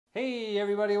Hey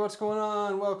everybody, what's going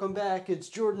on? Welcome back. It's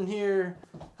Jordan here.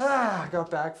 I got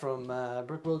back from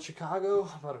Brickworld, Chicago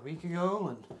about a week ago,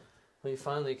 and we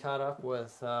finally caught up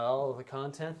with all of the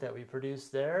content that we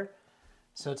produced there.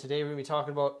 So today we're going to be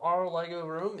talking about our Lego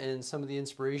room and some of the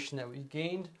inspiration that we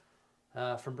gained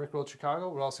from Brickworld, Chicago.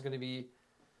 We're also going to be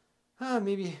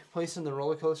maybe placing the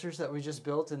roller coasters that we just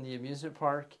built in the amusement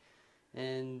park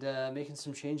and making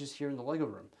some changes here in the Lego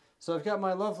room. So I've got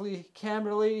my lovely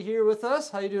camera lady here with us.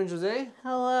 How you doing, Jose?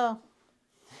 Hello.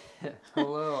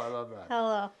 Hello, I love that.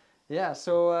 Hello. Yeah,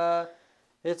 so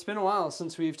it's been a while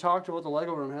since we've talked about the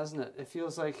Lego room, hasn't it? It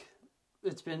feels like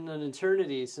it's been an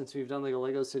eternity since we've done like a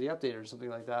Lego City update or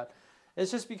something like that. It's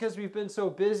just because we've been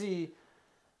so busy,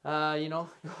 going to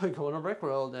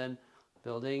Brickworld and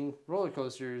building roller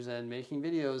coasters and making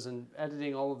videos and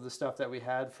editing all of the stuff that we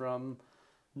had from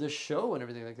the show and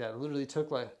everything like that. It literally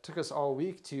took us all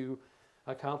week to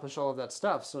accomplish all of that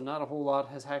stuff. So not a whole lot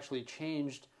has actually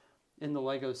changed in the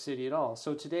Lego City at all.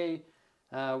 So today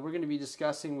we're going to be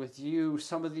discussing with you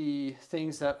some of the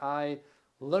things that I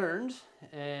learned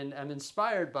and am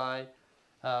inspired by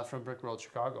from Brickworld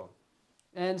Chicago.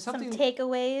 And some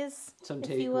takeaways, if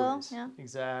you will. Yeah.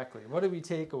 Exactly. What did we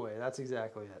take away? That's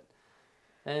exactly it.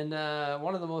 And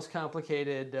one of the most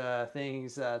complicated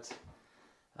things that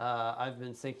I've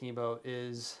been thinking about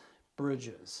is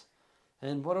bridges.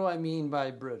 And what do I mean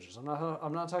by bridges? I'm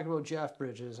not talking about Jeff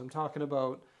Bridges. I'm talking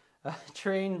about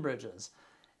train bridges.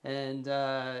 And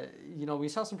we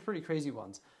saw some pretty crazy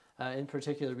ones. In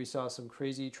particular, we saw some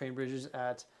crazy train bridges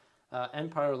at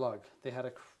Empire Lug. They had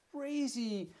a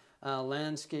crazy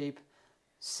landscape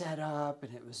set up,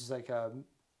 and it was like a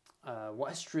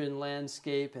western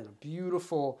landscape and a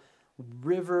beautiful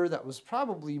river that was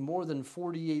probably more than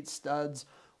 48 studs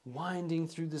winding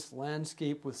through this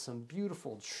landscape with some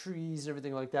beautiful trees,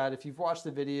 everything like that. If you've watched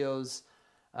the videos,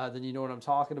 then you know what I'm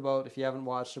talking about. If you haven't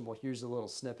watched them, well, here's a little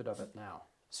snippet of it now.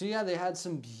 So yeah, they had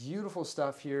some beautiful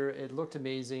stuff here. It looked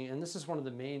amazing, and this is one of the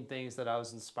main things that I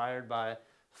was inspired by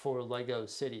for Lego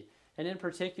City. And in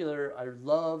particular, I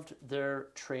loved their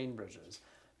train bridges.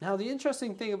 Now, the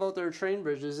interesting thing about their train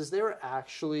bridges is they were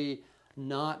actually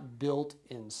not built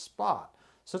in spot.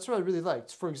 So that's what I really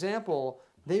liked. For example,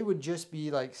 they would just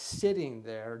be like sitting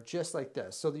there just like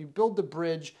this. So you build the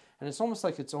bridge and it's almost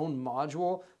like its own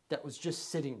module that was just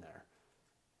sitting there.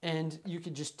 And you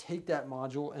could just take that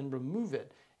module and remove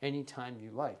it anytime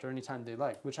you liked or anytime they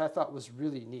liked, which I thought was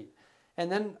really neat.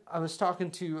 And then I was talking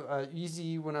to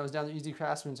Easy when I was down at Easy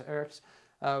Craftsman's, Eric's.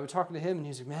 We're talking to him and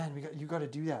he's like, man, you got to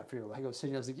do that for your Lego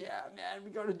City. And I was like, yeah, man, we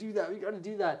got to do that. We got to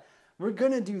do that. We're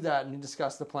going to do that. And we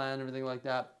discussed the plan and everything like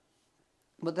that.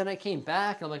 But then I came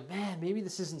back and I'm like, man, maybe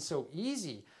this isn't so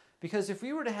easy. Because if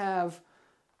we were to have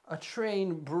a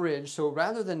train bridge, so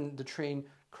rather than the train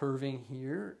curving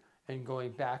here and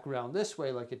going back around this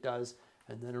way like it does,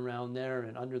 and then around there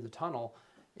and under the tunnel,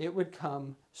 it would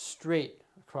come straight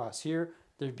across here.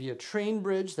 There'd be a train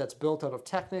bridge that's built out of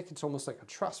Technic. It's almost like a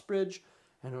truss bridge,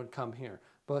 and it would come here.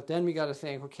 But then we got to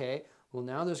think, okay, well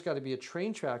now there's got to be a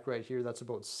train track right here that's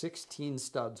about 16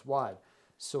 studs wide.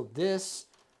 So this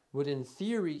would in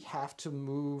theory have to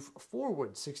move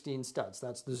forward 16 studs.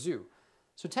 That's the zoo.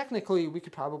 So technically we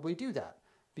could probably do that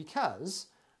because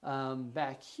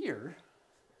back here,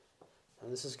 and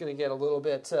this is going to get a little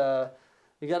bit,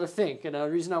 you got to think. And the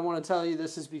reason I want to tell you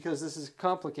this is because this is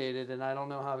complicated and I don't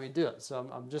know how we do it. So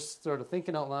I'm just sort of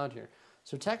thinking out loud here.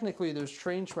 So technically there's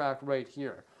train track right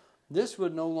here. This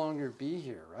would no longer be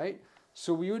here, right?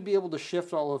 So we would be able to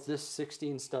shift all of this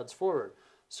 16 studs forward.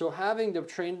 So having the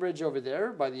train bridge over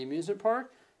there by the amusement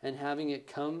park and having it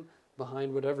come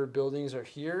behind whatever buildings are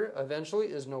here eventually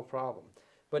is no problem.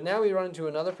 But now we run into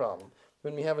another problem.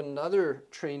 When we have another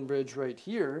train bridge right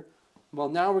here, well,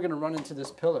 now we're going to run into this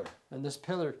pillar, and this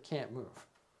pillar can't move.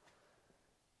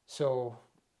 So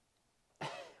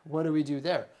what do we do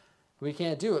there? We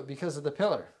can't do it because of the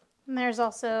pillar. And there's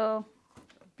also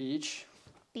beach,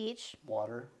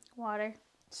 water,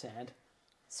 sand.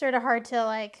 Sort of hard to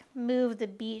like move the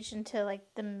beach into like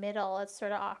the middle. It's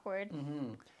sort of awkward.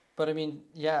 Mm-hmm. But I mean,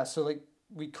 yeah, so like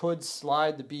we could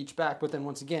slide the beach back, but then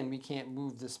once again, we can't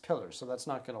move this pillar, so that's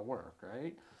not going to work,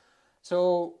 right?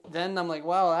 So then I'm like,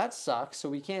 wow, that sucks. So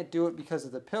we can't do it because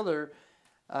of the pillar.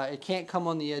 It can't come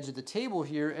on the edge of the table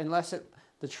here unless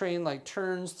the train like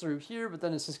turns through here, but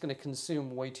then it's just going to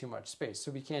consume way too much space.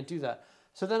 So we can't do that.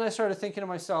 So then I started thinking to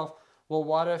myself, well,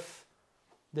 what if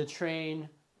the train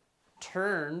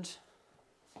turned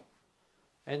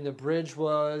and the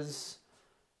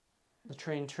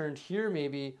train turned here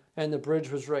maybe, and the bridge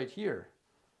was right here.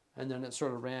 And then it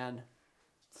sort of ran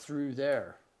through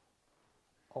there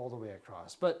all the way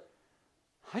across. But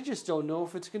I just don't know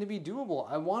if it's going to be doable.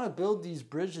 I want to build these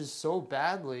bridges so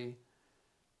badly,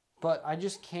 but I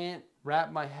just can't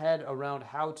wrap my head around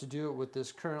how to do it with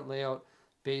this current layout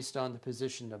based on the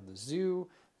position of the zoo,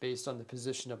 based on the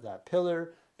position of that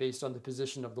pillar, based on the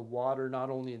position of the water, not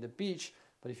only in the beach,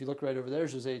 but if you look right over there,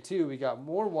 Jose, too, we got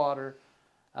more water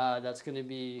that's going to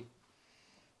be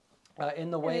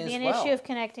in the way as well. It would be an issue of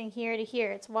connecting here to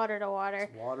here. It's water to water.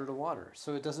 It's water to water.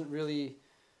 So it doesn't really,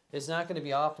 it's not going to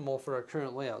be optimal for our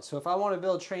current layout. So if I want to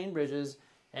build train bridges,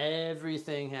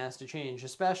 everything has to change,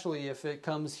 especially if it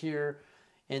comes here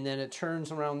and then it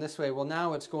turns around this way. Well,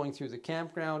 now it's going through the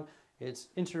campground. It's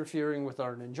interfering with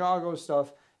our Ninjago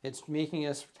stuff. It's making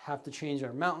us have to change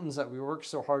our mountains that we worked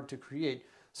so hard to create.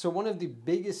 So one of the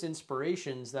biggest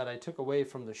inspirations that I took away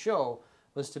from the show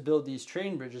was to build these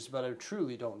train bridges, but I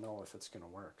truly don't know if it's going to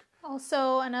work.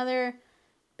 Also, another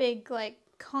big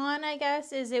con, I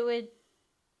guess, is it would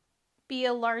be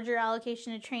a larger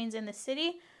allocation of trains in the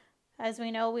city. As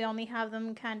we know, we only have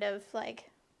them kind of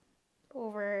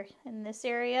over in this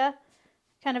area,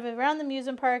 kind of around the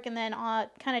amusement park and then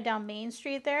kind of down Main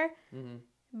Street there. Mm-hmm.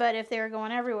 But if they were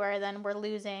going everywhere, then we're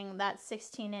losing that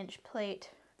 16-inch plate.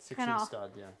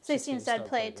 16 stud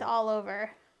plate all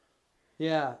over.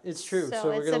 Yeah, it's true.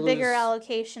 So it's a bigger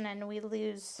allocation, and we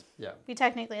lose. Yeah. We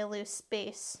technically lose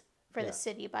space for the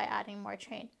city by adding more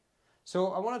train. So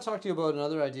I want to talk to you about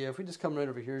another idea. If we just come right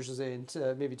over here, Jose,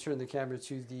 and maybe turn the camera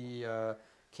to the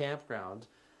campground.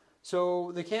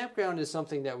 So the campground is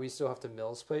something that we still have to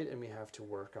mills plate and we have to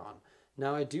work on.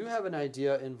 Now I do have an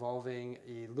idea involving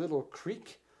a little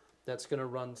creek that's going to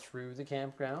run through the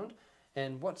campground.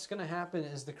 And what's going to happen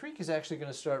is the creek is actually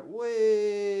going to start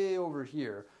way over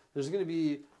here. There's going to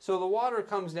be, so the water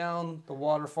comes down the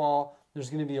waterfall. There's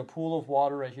going to be a pool of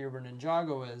water right here where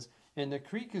Ninjago is. And the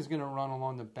creek is going to run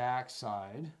along the back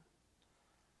side.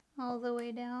 All the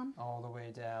way down. All the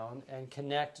way down and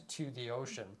connect to the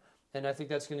ocean. And I think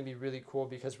that's going to be really cool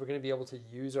because we're going to be able to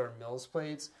use our mills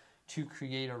plates to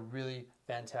create a really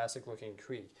fantastic looking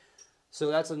creek. So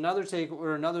that's another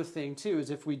thing too, is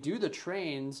if we do the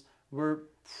trains, we're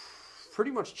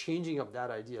pretty much changing up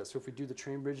that idea. So if we do the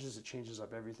train bridges, it changes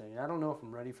up everything. And I don't know if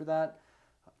I'm ready for that,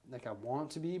 like I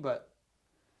want to be, but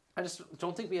I just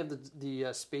don't think we have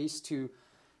the space to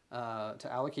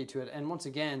allocate to it. And once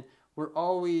again, we're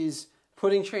always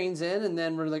putting trains in, and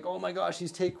then we're like, oh my gosh,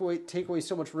 these take away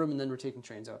so much room, and then we're taking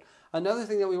trains out. Another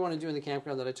thing that we want to do in the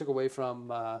campground that I took away from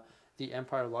the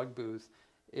Empire Lug booth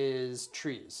is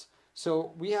trees.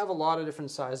 So we have a lot of different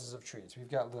sizes of trees.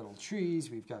 We've got little trees,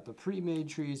 we've got the pre-made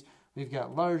trees, we've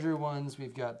got larger ones,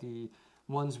 we've got the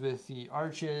ones with the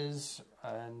arches,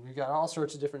 and we've got all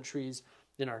sorts of different trees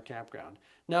in our campground.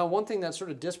 Now, one thing that's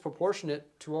sort of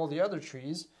disproportionate to all the other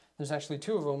trees, there's actually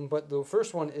two of them, but the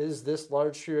first one is this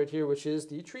large tree right here, which is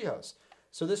the treehouse.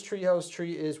 So this treehouse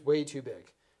tree is way too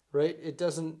big, right? It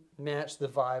doesn't match the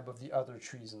vibe of the other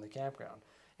trees in the campground.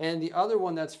 And the other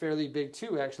one that's fairly big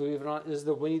too, actually, is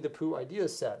the Winnie the Pooh idea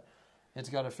set. It's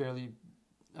got a fairly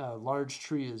large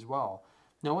tree as well.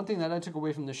 Now, one thing that I took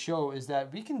away from the show is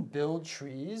that we can build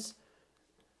trees.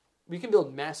 We can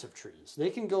build massive trees. They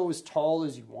can go as tall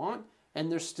as you want,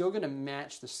 and they're still going to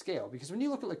match the scale. Because when you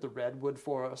look at like the redwood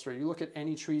forest, or you look at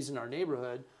any trees in our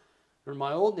neighborhood, or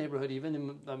my old neighborhood even,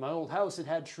 in my old house, it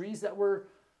had trees that were,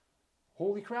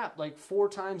 holy crap, like 4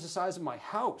 times the size of my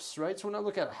house, right? So when I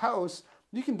look at a house,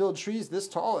 you can build trees this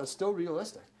tall. It's still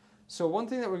realistic. So one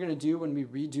thing that we're going to do when we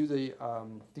redo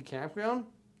the campground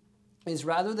is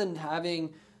rather than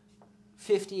having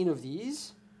 15 of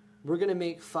these, we're going to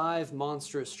make 5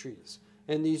 monstrous trees.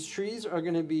 And these trees are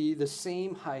going to be the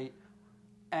same height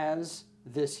as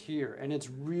this here. And it's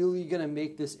really going to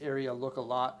make this area look a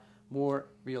lot more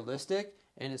realistic,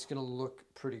 and it's going to look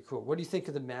pretty cool. What do you think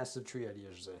of the massive tree idea,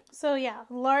 Jose? So yeah,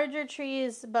 larger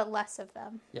trees, but less of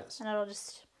them. Yes. And it'll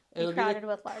just be crowded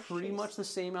with large trees. Pretty much the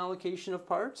same allocation of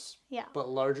parts. Yeah. But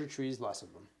larger trees, less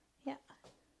of them. Yeah.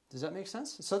 Does that make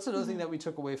sense? So that's another thing that we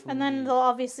took away from. And then they'll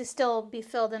obviously still be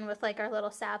filled in with like our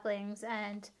little saplings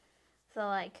and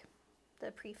the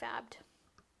prefabbed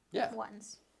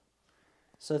ones.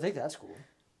 So I think that's cool.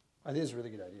 I think it's a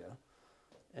really good idea,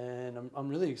 and I'm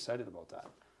really excited about that.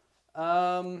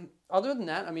 Other than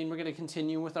that, I mean, we're going to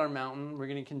continue with our mountain. We're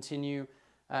going to continue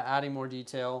adding more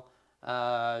detail.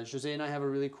 Jose and I have a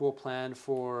really cool plan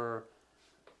for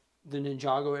the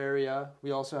Ninjago area.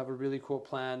 We also have a really cool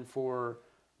plan for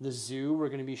the zoo. We're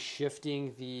going to be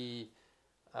shifting the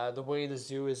way the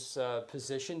zoo is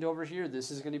positioned over here. This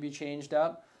is going to be changed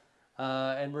up.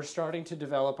 And we're starting to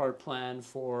develop our plan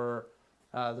for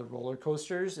the roller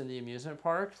coasters in the amusement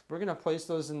park. We're going to place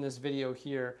those in this video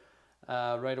here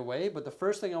right away. But the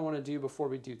first thing I want to do before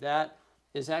we do that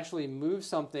is actually move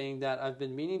something that I've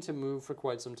been meaning to move for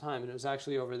quite some time, and it was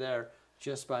actually over there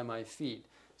just by my feet.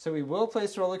 So we will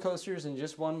place roller coasters in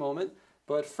just one moment,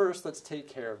 but first let's take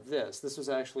care of this. This was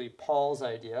actually Paul's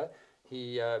idea.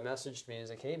 He messaged me and was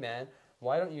like, hey man,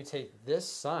 why don't you take this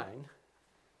sign?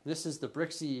 This is the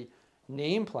Bricksie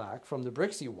name plaque from the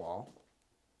Bricksie wall,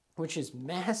 which is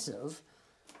massive.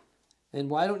 And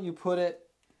why don't you put it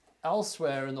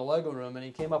elsewhere in the Lego room? And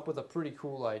he came up with a pretty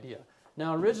cool idea.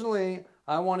 Now, originally,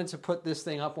 I wanted to put this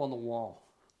thing up on the wall.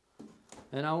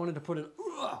 And I wanted to put it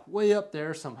way up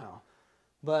there somehow.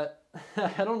 But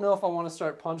I don't know if I want to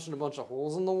start punching a bunch of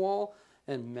holes in the wall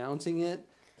and mounting it,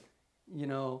 you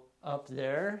know, up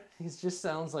there. It just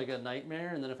sounds like a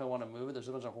nightmare. And then if I want to move it, there's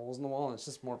a bunch of holes in the wall and it's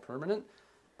just more permanent.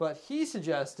 But he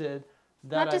suggested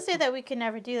that Not to say that we could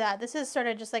never do that. This is sort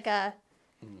of just like a,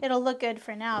 it'll look good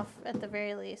for now at the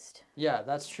very least. Yeah,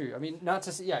 that's true. I mean, not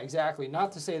to say, yeah, exactly.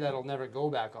 Not to say that it'll never go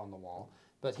back on the wall.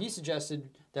 But he suggested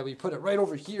that we put it right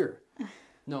over here.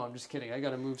 No, I'm just kidding. I got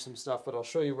to move some stuff, but I'll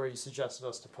show you where he suggested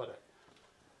us to put it.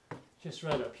 Just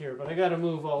right up here, but I got to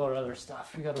move all our other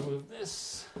stuff. We got to move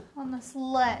this. On this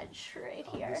ledge right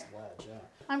here. On this ledge, yeah.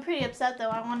 I'm pretty upset though.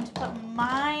 I wanted to put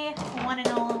my one and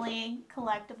only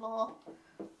collectible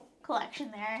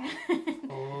collection there.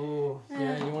 Oh,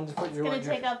 yeah, you wanted to put your... It's going to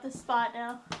take up the spot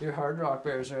now. Your Hard Rock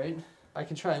Bears, right? I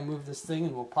can try and move this thing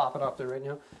and we'll pop it up there right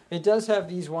now. It does have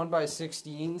these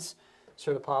 1x16s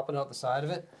sort of popping out the side of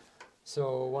it.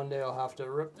 So one day I'll have to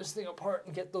rip this thing apart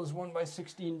and get those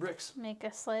 1x16 bricks. Make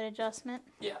a slight adjustment.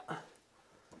 Yeah.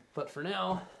 But for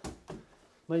now,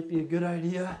 might be a good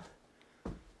idea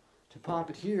to pop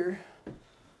it here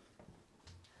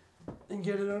and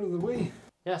get it out of the way.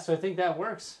 Yeah, so I think that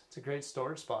works. It's a great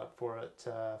storage spot for it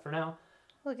for now.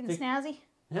 Looking snazzy?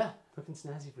 Yeah, looking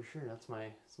snazzy for sure. That's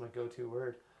my go-to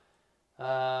word.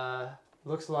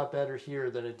 Looks a lot better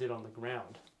here than it did on the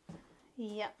ground.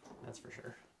 Yep. That's for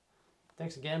sure.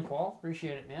 Thanks again, Paul.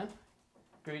 Appreciate it, man.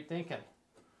 Great thinking.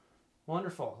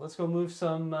 Wonderful. Let's go move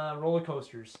some roller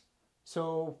coasters.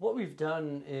 So what we've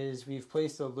done is we've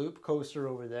placed a loop coaster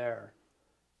over there.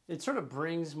 It sort of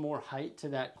brings more height to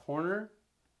that corner.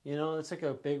 You know, it's like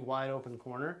a big wide open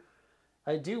corner.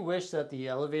 I do wish that the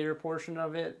elevator portion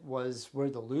of it was where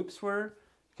the loops were,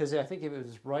 because I think if it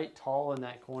was right tall in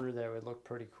that corner there, it would look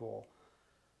pretty cool.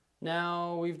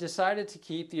 Now, we've decided to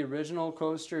keep the original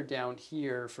coaster down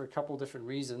here for a couple different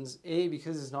reasons. A,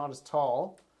 because it's not as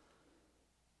tall.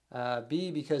 B,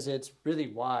 because it's really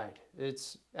wide.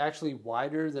 It's actually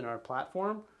wider than our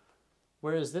platform,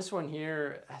 whereas this one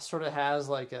here sort of has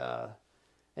like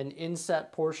an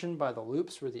inset portion by the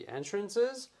loops where the entrance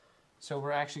is. So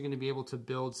we're actually going to be able to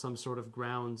build some sort of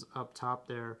grounds up top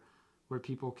there where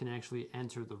people can actually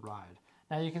enter the ride.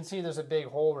 Now you can see there's a big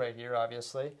hole right here,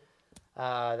 obviously.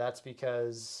 That's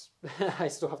because I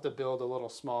still have to build a little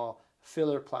small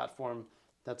filler platform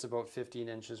that's about 15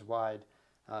 inches wide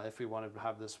if we wanted to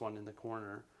have this one in the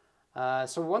corner.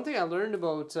 So one thing I learned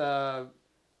about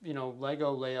you know,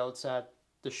 Lego layouts at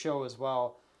the show as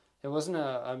well, it wasn't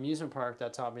an amusement park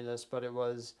that taught me this, but it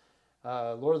was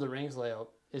Lord of the Rings layout,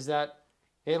 is that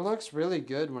it looks really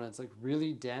good when it's like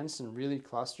really dense and really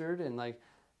clustered, and like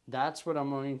that's what I'm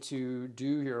going to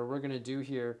do here, or we're going to do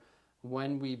here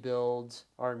when we build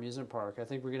our amusement park. I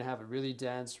think we're going to have it really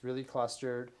dense, really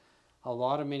clustered, a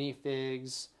lot of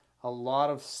minifigs, a lot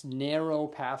of narrow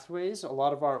pathways. A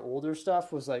lot of our older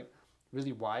stuff was like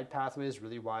really wide pathways,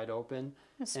 really wide open.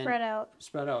 Spread out.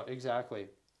 Spread out, exactly.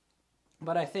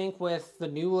 But I think with the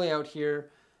new layout here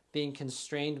being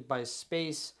constrained by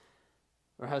space,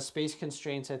 or has space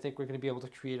constraints, I think we're going to be able to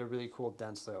create a really cool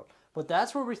dense layout. But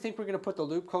that's where we think we're going to put the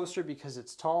loop coaster because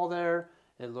it's tall there,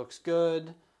 it looks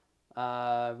good.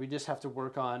 We just have to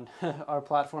work on our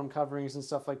platform coverings and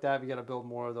stuff like that. We got to build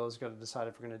more of those. Got to decide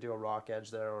if we're going to do a rock edge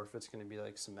there or if it's going to be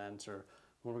like cement, or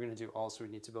what we're going to do. Also, we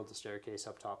need to build the staircase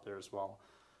up top there as well,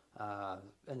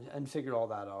 and figure all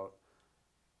that out.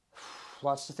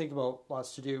 Lots to think about,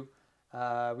 lots to do.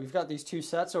 We've got these two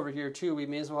sets over here too. We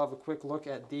may as well have a quick look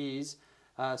at these.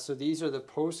 So these are the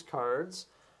postcards.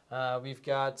 We've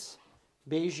got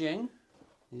Beijing.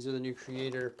 These are the new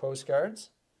creator postcards.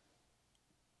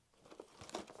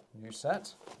 New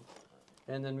set.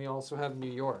 And then we also have New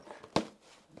York.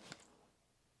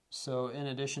 So in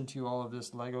addition to all of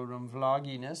this Lego room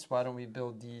vlogginess, why don't we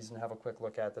build these and have a quick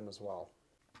look at them as well.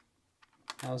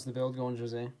 How's the build going,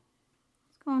 Jose?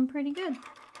 It's going pretty good.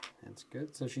 That's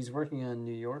good. So she's working on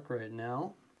New York right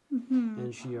now.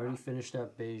 And she already finished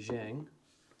up Beijing.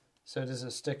 So there's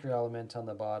a sticker element on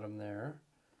the bottom there.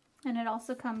 And it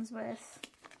also comes with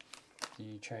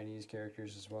the Chinese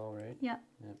characters as well, right? Yep.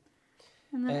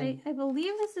 And then I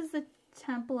believe this is the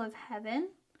Temple of Heaven.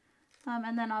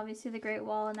 And then obviously the Great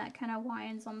Wall, and that kind of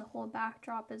winds on the whole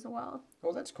backdrop as well.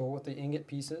 Oh, that's cool with the ingot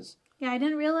pieces. Yeah, I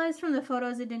didn't realize from the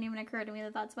photos, it didn't even occur to me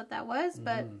that that's what that was,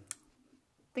 but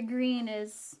the green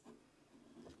is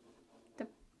the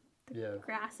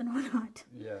grass and whatnot.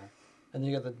 Yeah. And then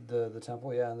you got the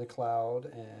temple, yeah, and the cloud,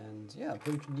 and yeah,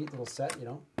 pretty neat little set, you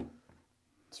know.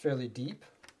 It's fairly deep.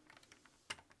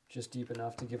 Just deep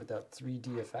enough to give it that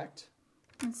 3D effect.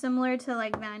 And similar to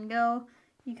like Van Gogh,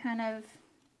 you kind of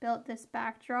built this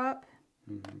backdrop,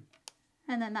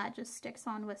 and then that just sticks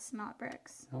on with cement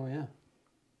bricks. Oh yeah,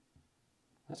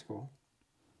 that's cool.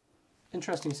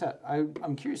 Interesting set.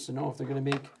 I'm curious to know if they're going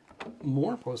to make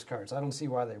more postcards. I don't see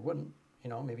why they wouldn't. You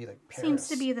know, maybe like Paris. Seems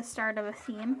to be the start of a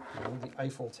theme. You know, the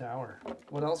Eiffel Tower.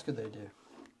 What else could they do?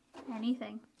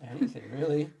 Anything. Anything,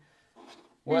 really.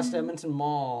 West Edmonton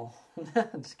Mall.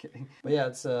 Just kidding. But yeah,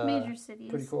 it's major cities.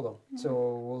 Pretty cool though. Yeah.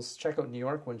 So we'll check out New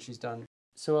York when she's done.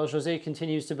 So while Jose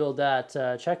continues to build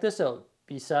that, check this out.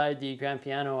 Beside the grand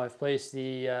piano, I've placed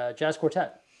the jazz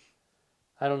quartet.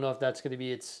 I don't know if that's going to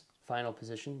be its final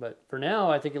position, but for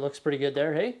now, I think it looks pretty good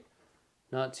there. Hey,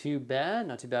 not too bad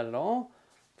at all.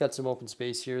 Got some open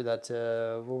space here that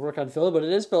we'll work on filling, but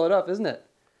it is filling up, isn't it?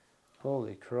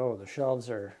 Holy crow, the shelves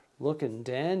are looking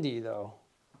dandy though.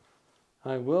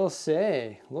 I will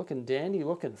say, looking dandy,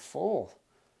 looking full.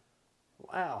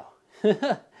 Wow.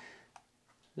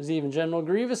 There's even General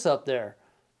Grievous up there.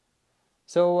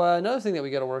 So another thing that we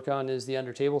got to work on is the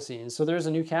under table scenes. So there's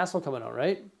a new castle coming out,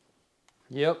 right?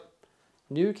 Yep.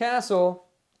 New castle.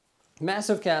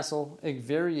 Massive castle.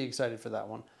 Very excited for that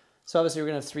one. So obviously we're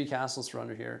going to have 3 castles for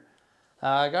under here.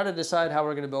 I got to decide how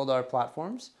we're going to build our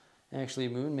platforms. Actually,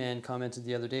 Moonman commented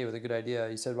the other day with a good idea.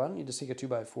 He said, why don't you just take a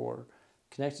 2x4,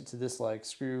 connect it to this leg,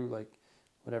 screw like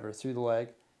whatever through the leg,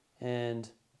 and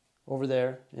over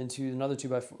there into another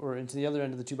 2x4 or into the other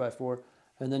end of the 2x4,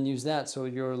 and then use that so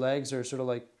your legs are sort of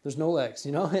like, there's no legs,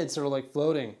 you know, it's sort of like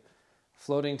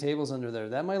floating tables under there.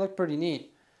 That might look pretty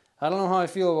neat. I don't know how I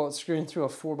feel about screwing through a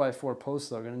 4x4 post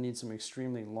though. I'm going to need some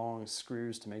extremely long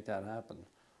screws to make that happen.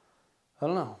 I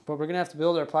don't know, but we're going to have to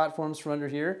build our platforms from under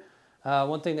here.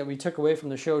 One thing that we took away from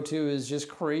the show too is just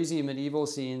crazy medieval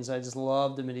scenes. I just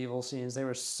love the medieval scenes. They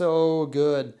were so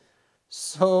good.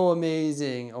 So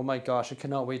amazing. Oh my gosh, I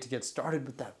cannot wait to get started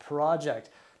with that project.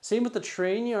 Same with the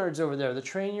train yards over there. The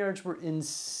train yards were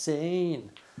insane.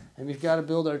 And we've got to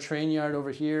build our train yard over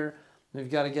here. We've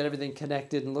got to get everything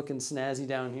connected and looking snazzy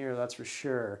down here, that's for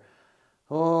sure.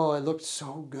 Oh, it looked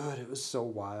so good. It was so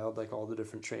wild, like all the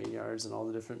different train yards and all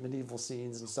the different medieval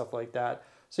scenes and stuff like that.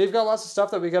 So you've got lots of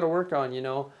stuff that we got to work on, you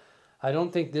know. I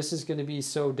don't think this is going to be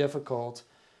so difficult.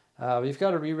 We've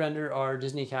got to re-render our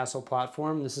Disney Castle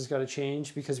platform. This has got to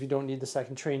change because we don't need the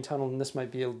second train tunnel and this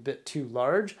might be a bit too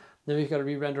large. Then we've got to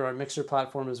re-render our mixer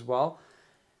platform as well.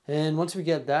 And once we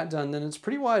get that done, then it's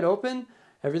pretty wide open.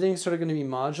 Everything's sort of going to be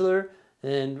modular.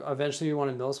 And eventually we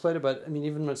want to mills plate it, but I mean,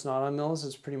 even when it's not on mills,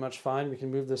 it's pretty much fine. We can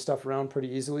move this stuff around pretty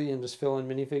easily and just fill in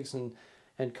minifigs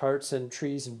and carts and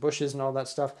trees and bushes and all that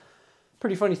stuff.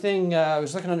 Pretty funny thing, I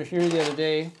was looking under here the other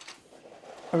day,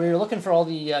 and we were looking for all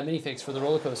the minifigs for the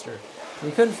roller coaster. We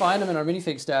couldn't find them in our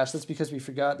minifig stash. That's because we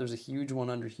forgot there's a huge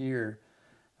one under here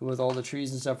with all the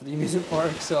trees and stuff for the amusement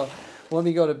park. So when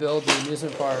we go to build the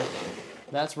amusement park,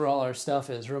 that's where all our stuff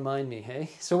is. Remind me,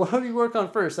 hey? So what do we work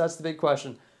on first? That's the big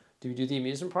question. Do we do the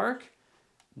amusement park?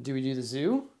 Do we do the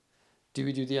zoo? Do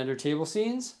we do the under table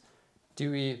scenes?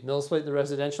 Do we mills plate the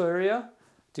residential area?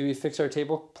 Do we fix our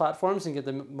table platforms and get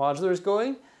the modulars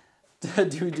going?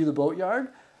 Do we do the boat yard?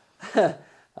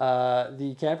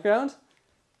 The campground?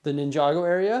 The Ninjago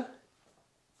area?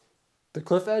 The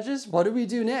cliff edges? What do we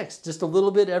do next? Just a little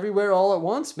bit everywhere all at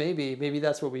once? Maybe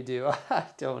that's what we do. I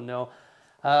don't know.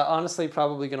 Honestly,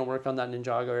 probably going to work on that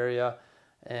Ninjago area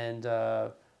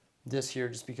and this year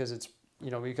just because it's,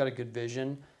 you know, we've got a good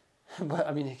vision. But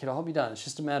I mean, it could all be done. It's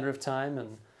just a matter of time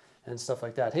and stuff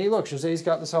like that. Hey, look, Jose's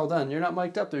got this all done. You're not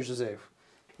mic'd up there, Jose.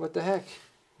 What the heck?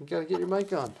 You got to get your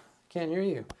mic on. Can't hear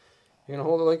you. You're going to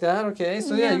hold it like that? Okay.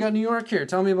 So yeah, you got New York here.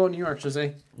 Tell me about New York,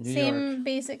 Jose. Same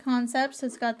basic concepts.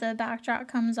 It's got the backdrop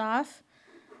comes off.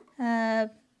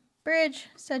 Bridge,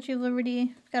 Statue of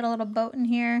Liberty. Got a little boat in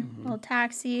here. Little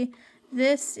taxi.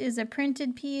 This is a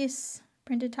printed piece.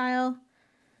 Printed tile.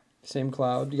 Same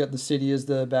cloud. You got the city as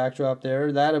the backdrop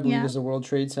there. That, I believe, is the World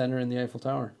Trade Center and the Eiffel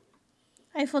Tower.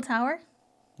 Eiffel Tower?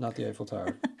 Not the Eiffel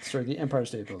Tower. Sorry, the Empire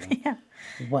State Building. Yeah.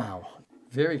 Wow.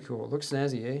 Very cool. Looks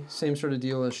snazzy, eh? Same sort of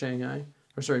deal as Shanghai.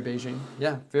 Or sorry, Beijing.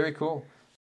 Yeah, very cool.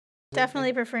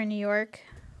 Definitely prefer New York.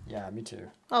 Yeah, me too.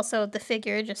 Also, the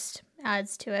figure just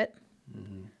adds to it.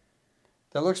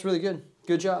 That looks really good.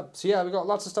 Good job. So yeah, we got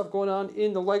lots of stuff going on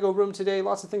in the Lego room today.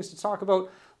 Lots of things to talk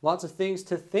about. Lots of things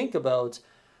to think about.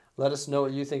 Let us know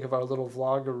what you think of our little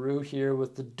vlogaroo here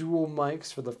with the dual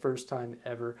mics for the first time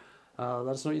ever. Let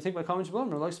us know what you think by comments below.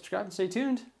 Remember to like, subscribe, and stay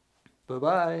tuned.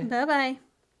 Bye-bye. Bye-bye.